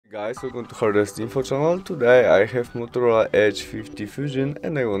Guys, welcome to Hardest Info channel. Today I have Motorola Edge 50 Fusion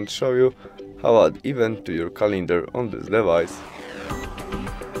and I want to show you how to add event to your calendar on this device.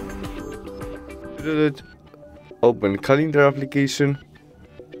 To do that, open calendar application,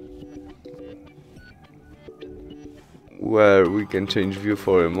 where we can change view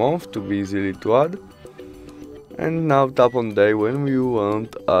for a month to be easily to add. And now tap on day when you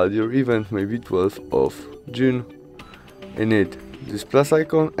want to add your event, maybe 12th of June. In it, this plus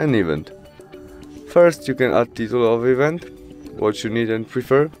icon and event. First you can add title of event, what you need and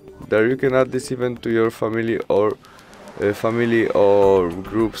prefer. There you can add this event to your family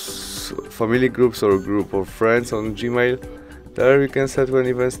groups or group of friends on Gmail. There you can set when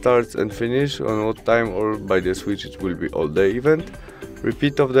event starts and finish, on what time, or by the switch it will be all day event.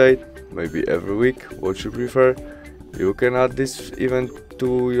 Repeat of date, maybe every week, what you prefer. You can add this event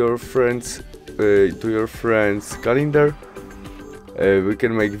to your friends calendar. We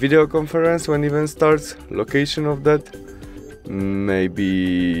can make video conference when event starts, location of that,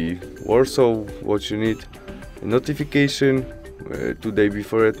 maybe Warsaw, what you need, notification, 2 days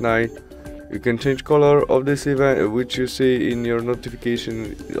before at night. You can change color of this event, which you see in your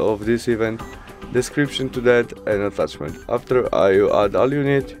notification of this event, description to that, and attachment. After you add all you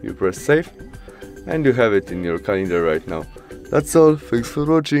need, you press save, and you have it in your calendar right now. That's all, thanks for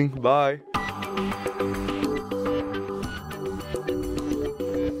watching, bye!